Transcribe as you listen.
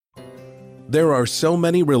There are so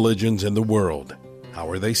many religions in the world. How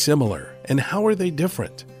are they similar and how are they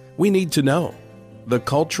different? We need to know. The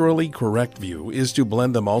culturally correct view is to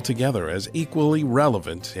blend them all together as equally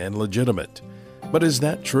relevant and legitimate. But is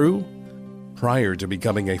that true? Prior to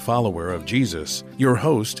becoming a follower of Jesus, your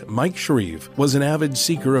host, Mike Shreve, was an avid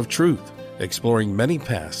seeker of truth, exploring many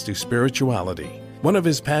paths to spirituality. One of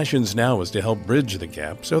his passions now is to help bridge the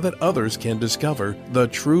gap so that others can discover the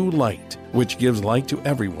true light, which gives light to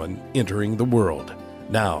everyone entering the world.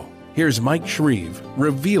 Now, here's Mike Shreve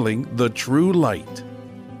revealing the true light.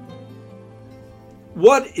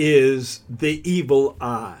 What is the evil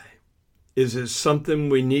eye? Is it something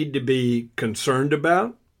we need to be concerned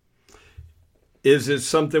about? Is it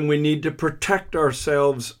something we need to protect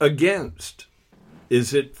ourselves against?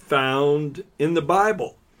 Is it found in the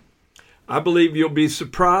Bible? I believe you'll be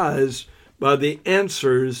surprised by the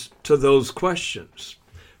answers to those questions.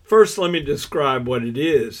 First, let me describe what it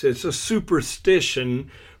is. It's a superstition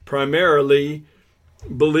primarily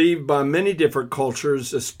believed by many different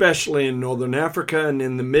cultures, especially in Northern Africa and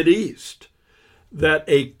in the Mideast, that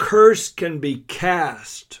a curse can be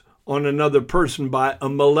cast on another person by a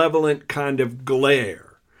malevolent kind of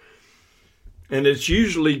glare. And it's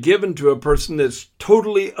usually given to a person that's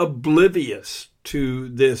totally oblivious to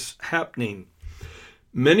this happening.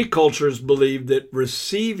 Many cultures believe that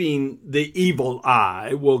receiving the evil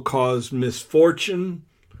eye will cause misfortune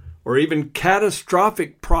or even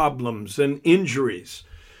catastrophic problems and injuries.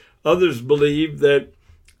 Others believe that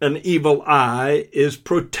an evil eye is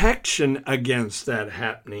protection against that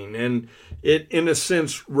happening, and it, in a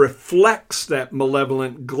sense, reflects that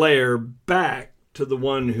malevolent glare back to the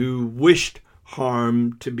one who wished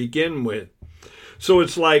harm to begin with. So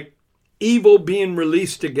it's like evil being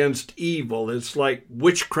released against evil. It's like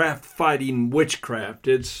witchcraft fighting witchcraft.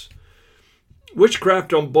 It's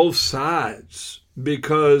witchcraft on both sides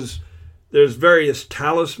because there's various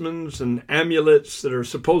talismans and amulets that are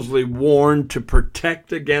supposedly worn to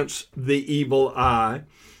protect against the evil eye.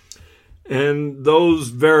 And those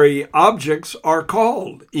very objects are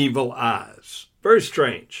called evil eyes. Very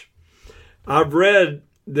strange. I've read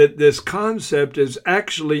that this concept is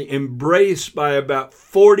actually embraced by about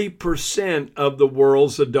 40% of the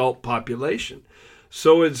world's adult population.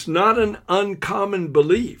 So it's not an uncommon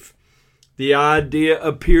belief. The idea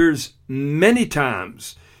appears many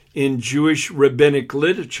times in Jewish rabbinic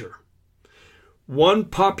literature. One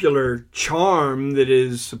popular charm that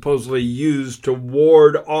is supposedly used to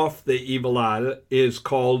ward off the evil eye is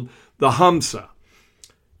called the Hamsa.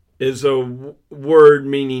 Is a word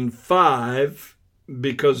meaning five,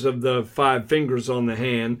 because of the 5 fingers on the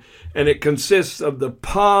hand, and it consists of the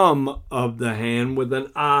palm of the hand with an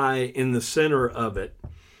eye in the center of it.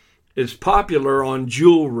 It's popular on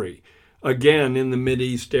jewelry, again in the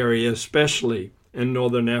Mideast area, especially in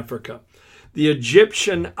Northern Africa. The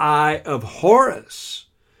Egyptian Eye of Horus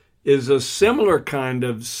is a similar kind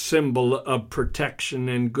of symbol of protection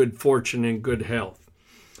and good fortune and good health,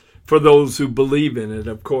 for those who believe in it,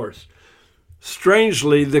 of course.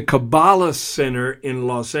 Strangely, the Kabbalah Center in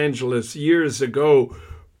Los Angeles years ago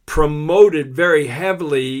promoted very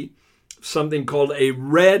heavily something called a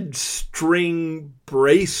red string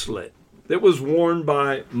bracelet that was worn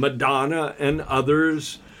by Madonna and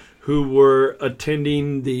others who were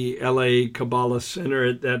attending the LA Kabbalah Center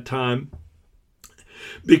at that time,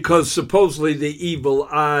 because supposedly the evil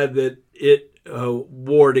eye that it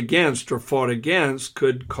warred against or fought against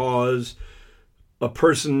could cause a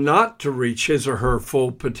person not to reach his or her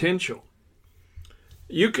full potential.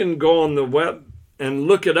 You can go on the web and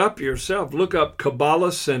look it up yourself. Look up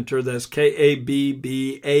Kabbalah Center, that's Kabbalah,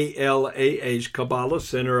 Kabbalah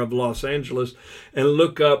Center of Los Angeles, and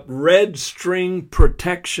look up red string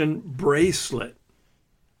protection bracelet.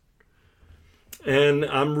 And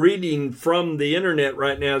I'm reading from the internet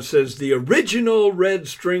right now. It says the original red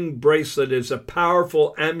string bracelet is a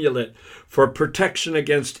powerful amulet for protection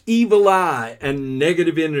against evil eye and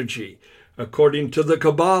negative energy. According to the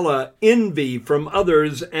Kabbalah, envy from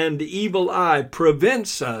others and evil eye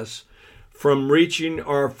prevents us from reaching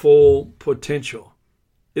our full potential.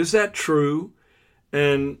 Is that true?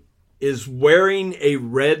 And is wearing a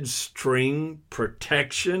red string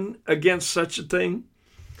protection against such a thing?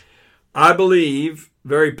 I believe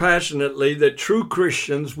very passionately that true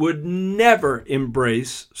Christians would never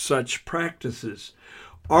embrace such practices.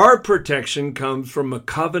 Our protection comes from a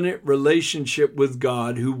covenant relationship with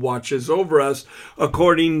God who watches over us.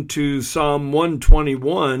 According to Psalm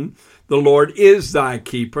 121, the Lord is thy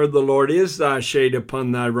keeper, the Lord is thy shade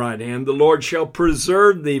upon thy right hand, the Lord shall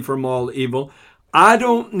preserve thee from all evil. I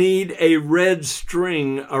don't need a red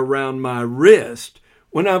string around my wrist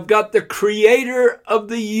when I've got the creator of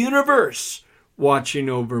the universe watching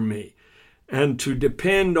over me? And to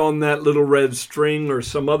depend on that little red string or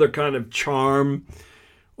some other kind of charm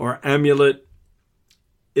or amulet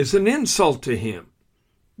is an insult to him,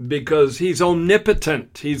 because he's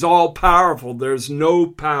omnipotent. He's all powerful. There's no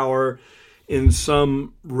power in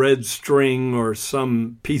some red string or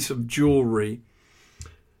some piece of jewelry.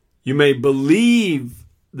 You may believe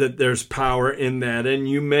that there's power in that, and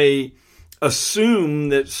you may assume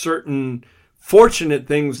that certain fortunate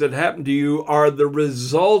things that happen to you are the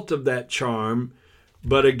result of that charm,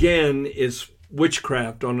 but again, it's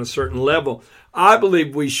witchcraft on a certain level. I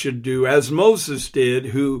believe we should do as Moses did,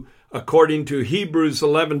 who, according to Hebrews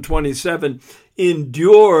 11:27,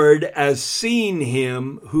 endured as seeing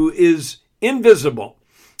him who is invisible.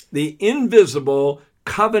 The invisible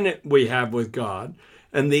covenant we have with God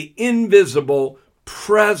and the invisible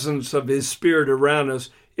presence of his Spirit around us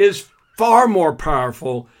is far more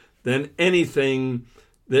powerful than anything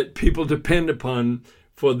that people depend upon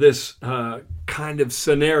for this kind of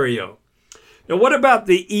scenario. Now, what about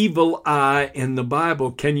the evil eye in the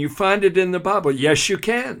Bible? Can you find it in the Bible? Yes, you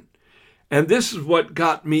can. And this is what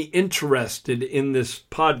got me interested in this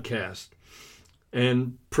podcast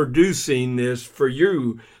and producing this for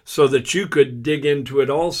you so that you could dig into it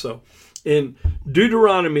also. In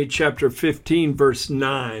Deuteronomy chapter 15, verse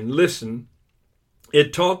 9, listen,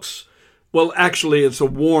 it talks, well, actually, it's a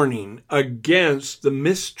warning against the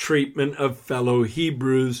mistreatment of fellow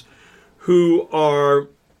Hebrews who are,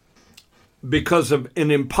 because of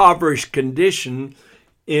an impoverished condition,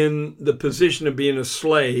 in the position of being a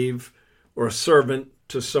slave or a servant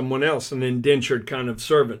to someone else, an indentured kind of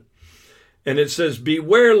servant. And it says,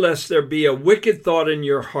 beware lest there be a wicked thought in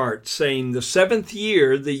your heart, saying, the seventh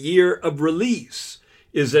year, the year of release,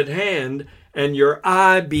 is at hand, and your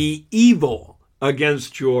eye be evil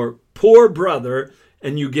against your poor brother,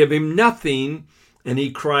 and you give him nothing, and he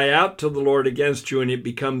cry out to the Lord against you, and it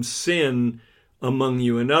becomes sin among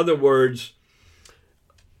you. In other words,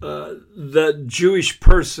 the Jewish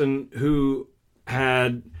person who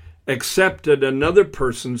had accepted another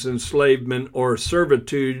person's enslavement or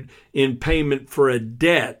servitude in payment for a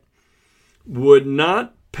debt would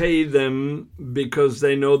not pay them because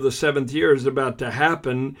they know the seventh year is about to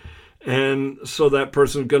happen, and so that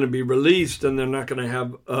person's going to be released, and they're not going to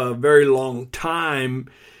have a very long time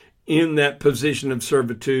in that position of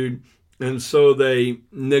servitude, and so they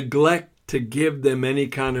neglect to give them any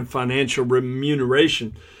kind of financial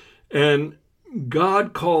remuneration. And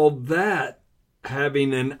God called that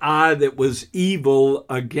having an eye that was evil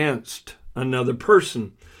against another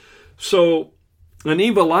person. So an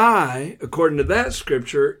evil eye, according to that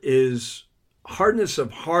scripture, is hardness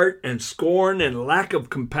of heart and scorn and lack of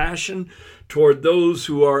compassion toward those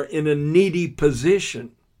who are in a needy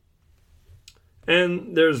position.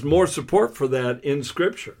 And there's more support for that in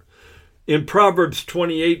scripture. In Proverbs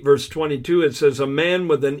 28, verse 22, it says, a man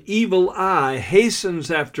with an evil eye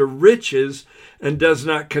hastens after riches and does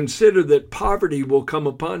not consider that poverty will come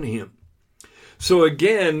upon him. So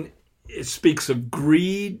again, it speaks of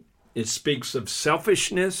greed. It speaks of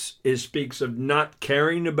selfishness. It speaks of not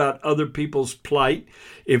caring about other people's plight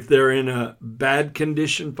if they're in a bad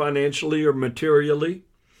condition financially or materially.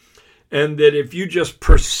 And that if you just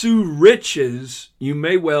pursue riches, you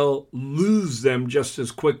may well lose them just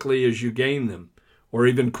as quickly as you gain them, or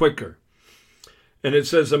even quicker. And it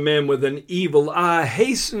says a man with an evil eye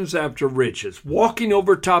hastens after riches, walking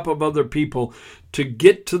over top of other people to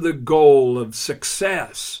get to the goal of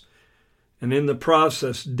success, and in the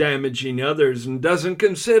process damaging others, and doesn't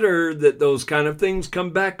consider that those kind of things come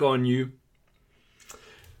back on you.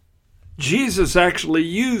 Jesus actually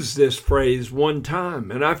used this phrase one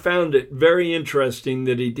time, and I found it very interesting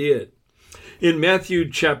that he did. In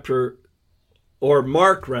Mark chapter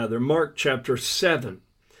 7,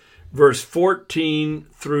 verse 14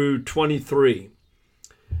 through 23.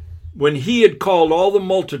 When he had called all the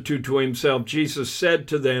multitude to himself, Jesus said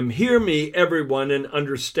to them, hear me, everyone, and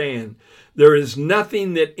understand. There is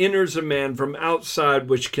nothing that enters a man from outside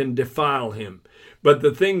which can defile him. But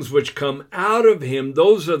the things which come out of him,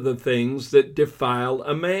 those are the things that defile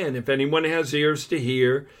a man. If anyone has ears to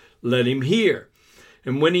hear, let him hear.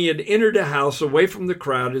 And when he had entered a house away from the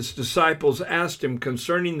crowd, his disciples asked him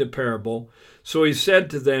concerning the parable. So he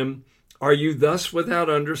said to them, are you thus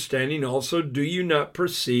without understanding also? Do you not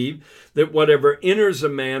perceive that whatever enters a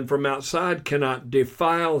man from outside cannot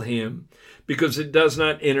defile him, because it does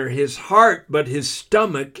not enter his heart, but his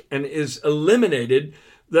stomach, and is eliminated,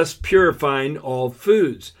 thus purifying all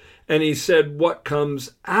foods? And he said, what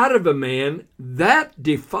comes out of a man, that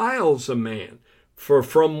defiles a man. For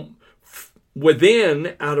from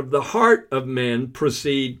within, out of the heart of men,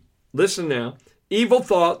 proceed, listen now, evil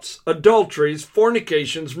thoughts, adulteries,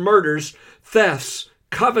 fornications, murders, thefts,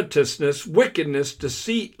 covetousness, wickedness,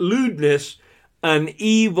 deceit, lewdness, an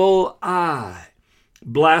evil eye,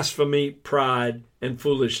 blasphemy, pride, and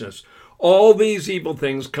foolishness. All these evil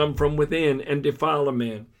things come from within and defile a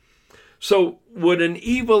man. So would an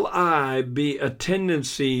evil eye be a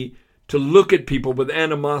tendency to look at people with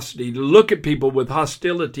animosity, to look at people with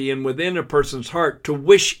hostility, and within a person's heart to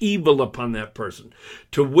wish evil upon that person,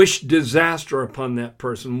 to wish disaster upon that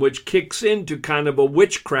person, which kicks into kind of a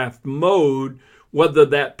witchcraft mode, whether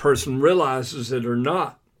that person realizes it or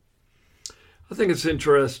not? I think it's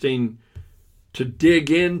interesting to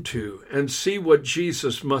dig into and see what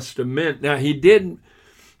Jesus must have meant. Now, he did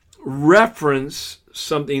reference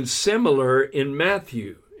something similar in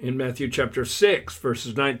Matthew chapter 6,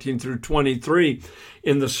 verses 19 through 23,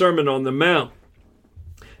 in the Sermon on the Mount.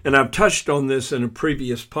 And I've touched on this in a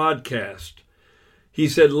previous podcast. He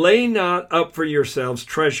said, "Lay not up for yourselves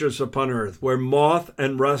treasures upon earth, where moth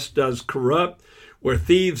and rust does corrupt, where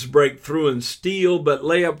thieves break through and steal, but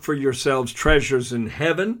lay up for yourselves treasures in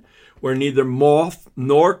heaven, where neither moth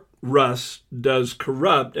nor rust does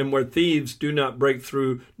corrupt, and where thieves do not break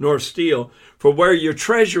through nor steal. For where your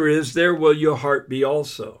treasure is, there will your heart be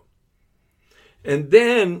also." And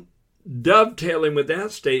then, dovetailing with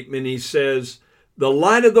that statement, he says, "The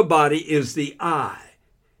light of the body is the eye.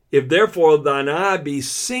 If therefore thine eye be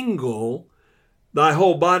single, thy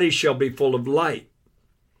whole body shall be full of light.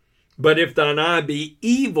 But if thine eye be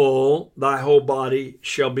evil, thy whole body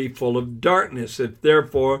shall be full of darkness. If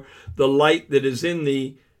therefore the light that is in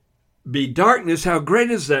thee be darkness, how great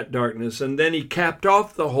is that darkness?" And then he capped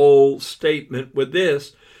off the whole statement with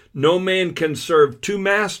this: "No man can serve two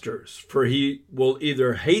masters, for he will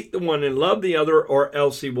either hate the one and love the other, or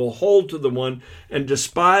else he will hold to the one and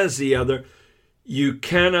despise the other. You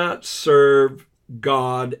cannot serve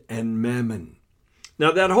God and mammon."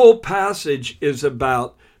 Now, that whole passage is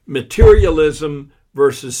about materialism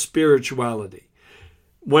versus spirituality.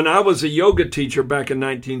 When I was a yoga teacher back in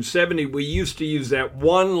 1970, we used to use that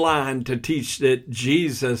one line to teach that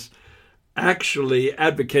Jesus actually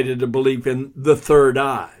advocated a belief in the third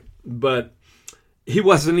eye. But he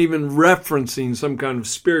wasn't even referencing some kind of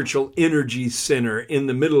spiritual energy center in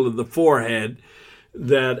the middle of the forehead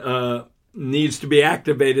that needs to be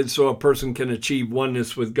activated so a person can achieve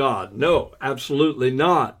oneness with God. No, absolutely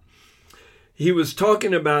not. He was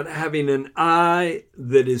talking about having an eye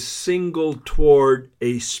that is single toward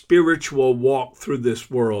a spiritual walk through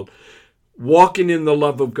this world, walking in the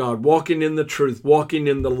love of God, walking in the truth, walking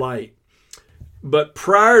in the light. But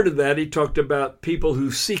prior to that, he talked about people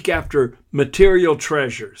who seek after material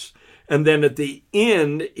treasures. And then at the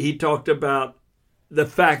end, he talked about the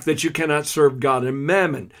fact that you cannot serve God and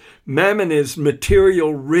mammon. Mammon is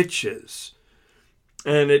material riches.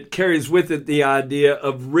 And it carries with it the idea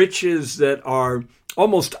of riches that are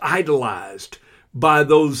almost idolized by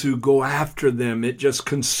those who go after them. It just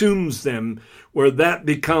consumes them, where that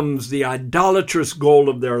becomes the idolatrous goal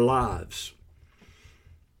of their lives.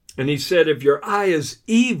 And he said, if your eye is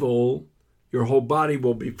evil, your whole body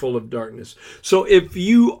will be full of darkness. So if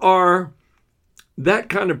you are that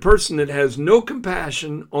kind of person that has no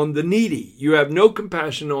compassion on the needy, you have no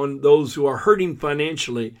compassion on those who are hurting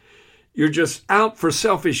financially, you're just out for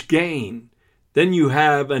selfish gain, then you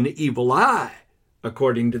have an evil eye,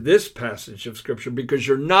 according to this passage of Scripture, because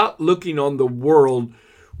you're not looking on the world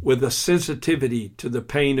with a sensitivity to the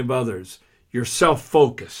pain of others. You're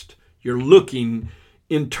self-focused. You're looking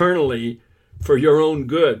internally for your own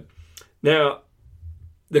good. Now,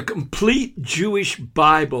 the complete Jewish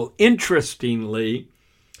Bible, interestingly,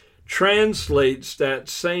 translates that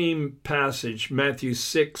same passage, Matthew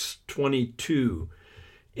 6:22,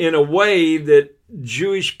 in a way that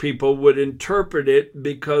Jewish people would interpret it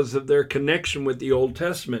because of their connection with the Old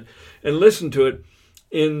Testament. And listen to it.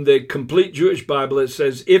 In the complete Jewish Bible, it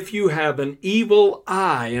says, if you have an evil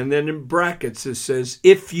eye, and then in brackets it says,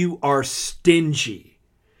 if you are stingy,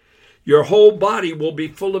 your whole body will be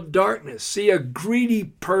full of darkness. See, a greedy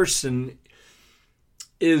person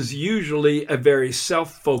is usually a very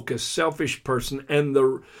self-focused, selfish person. And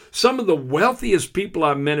some of the wealthiest people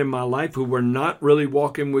I've met in my life who were not really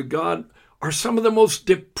walking with God are some of the most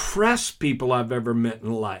depressed people I've ever met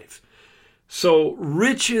in life. So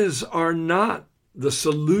riches are not the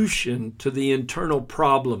solution to the internal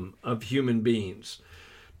problem of human beings.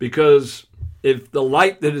 Because if the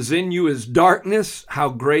light that is in you is darkness, how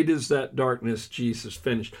great is that darkness? Jesus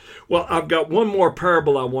finished. Well, I've got one more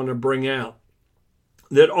parable I want to bring out.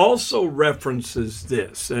 that also references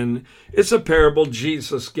this. And it's a parable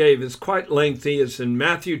Jesus gave. It's quite lengthy. It's in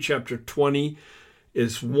Matthew chapter 20.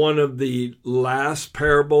 It's one of the last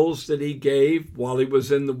parables that he gave while he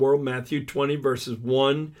was in the world. Matthew 20, verses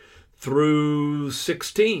 1 through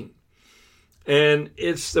 16. And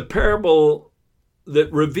it's the parable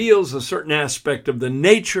that reveals a certain aspect of the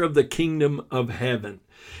nature of the kingdom of heaven.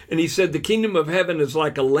 And he said the kingdom of heaven is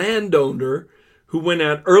like a landowner who went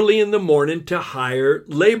out early in the morning to hire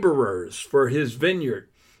laborers for his vineyard.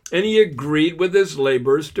 And he agreed with his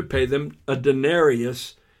laborers to pay them a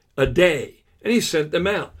denarius a day. And he sent them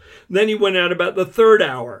out. Then he went out about the third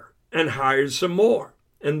hour and hired some more.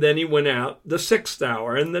 And then he went out the 6th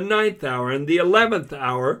hour and the 9th hour and the 11th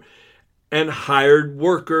hour and hired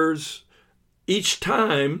workers each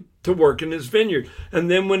time to work in his vineyard.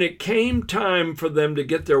 And then when it came time for them to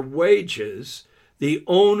get their wages, the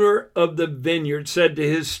owner of the vineyard said to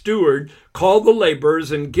his steward, call the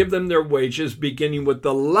laborers and give them their wages, beginning with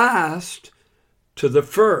the last to the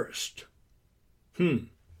first. And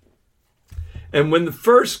when the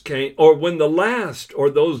first came, or when the last,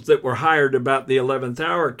 or those that were hired about the 11th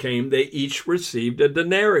hour came, they each received a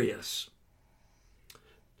denarius.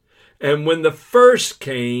 And when the first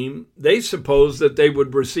came, they supposed that they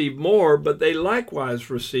would receive more, but they likewise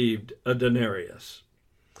received a denarius.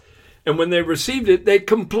 And when they received it, they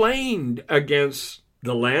complained against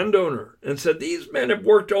the landowner and said, these men have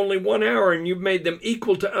worked only 1 hour, and you've made them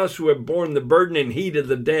equal to us who have borne the burden and heat of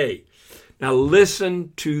the day. Now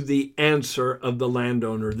listen to the answer of the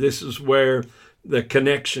landowner. This is where the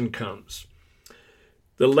connection comes.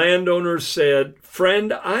 The landowner said,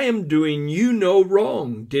 friend, I am doing you no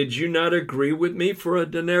wrong. Did you not agree with me for a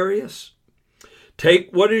denarius? Take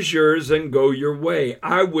what is yours and go your way.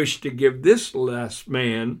 I wish to give this last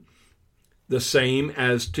man the same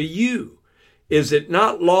as to you. Is it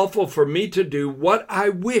not lawful for me to do what I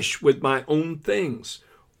wish with my own things?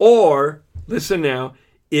 Or, listen now,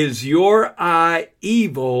 is your eye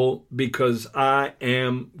evil because I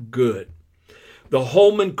am good? The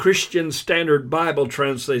Holman Christian Standard Bible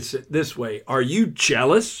translates it this way. Are you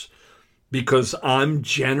jealous because I'm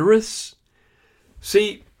generous?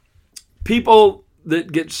 See, people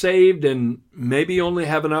that get saved and maybe only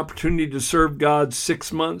have an opportunity to serve God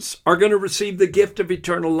 6 months are going to receive the gift of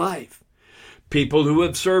eternal life. People who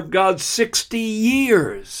have served God 60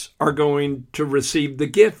 years are going to receive the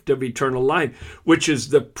gift of eternal life, which is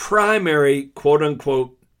the primary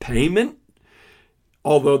quote-unquote payment,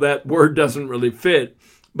 although that word doesn't really fit,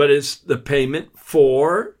 but it's the payment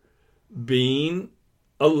for being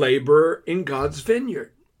a laborer in God's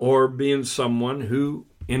vineyard or being someone who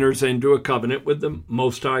enters into a covenant with the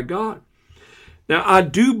Most High God. Now, I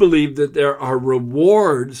do believe that there are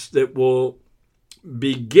rewards that will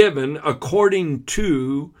be given according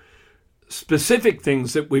to specific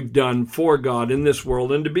things that we've done for God in this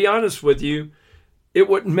world. And to be honest with you, it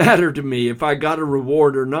wouldn't matter to me if I got a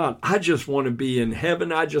reward or not. I just want to be in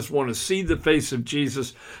heaven. I just want to see the face of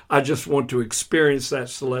Jesus. I just want to experience that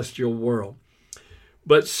celestial world.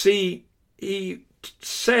 But see, he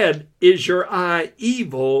said, is your eye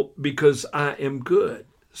evil because I am good?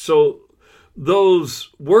 So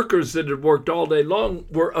those workers that had worked all day long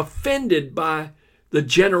were offended by the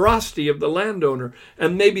generosity of the landowner.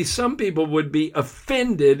 And maybe some people would be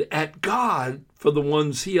offended at God for the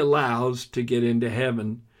ones he allows to get into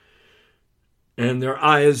heaven. And their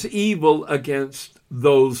eye is evil against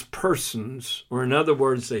those persons. Or in other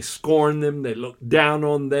words, they scorn them, they look down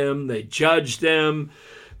on them, they judge them,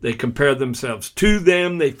 they compare themselves to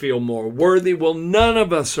them, they feel more worthy. Well, none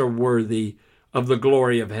of us are worthy of the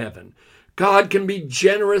glory of heaven. God can be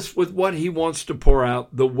generous with what he wants to pour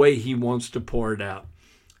out the way he wants to pour it out.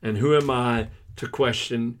 And who am I to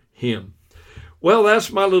question him? Well,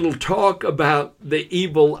 that's my little talk about the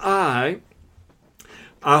evil eye.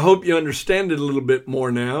 I hope you understand it a little bit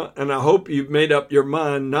more now, and I hope you've made up your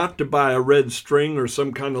mind not to buy a red string or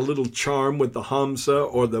some kind of little charm with the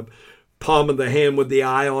Hamsa or the palm of the hand with the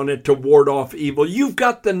eye on it to ward off evil. You've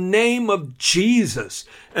got the name of Jesus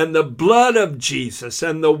and the blood of Jesus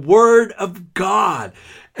and the word of God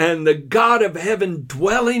and the God of heaven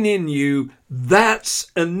dwelling in you.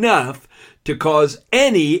 That's enough to cause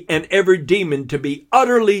any and every demon to be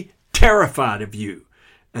utterly terrified of you.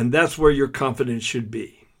 And that's where your confidence should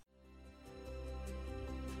be.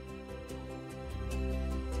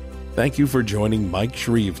 Thank you for joining Mike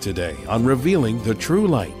Shreve today on Revealing the True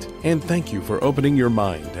Light. And thank you for opening your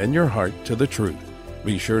mind and your heart to the truth.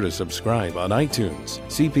 Be sure to subscribe on iTunes,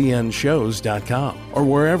 cpnshows.com, or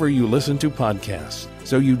wherever you listen to podcasts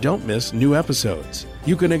so you don't miss new episodes.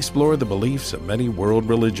 You can explore the beliefs of many world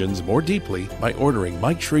religions more deeply by ordering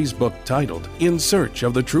Mike Shree's book titled In Search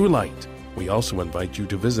of the True Light. We also invite you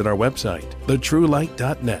to visit our website,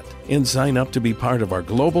 thetruelight.net, and sign up to be part of our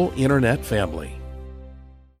global internet family.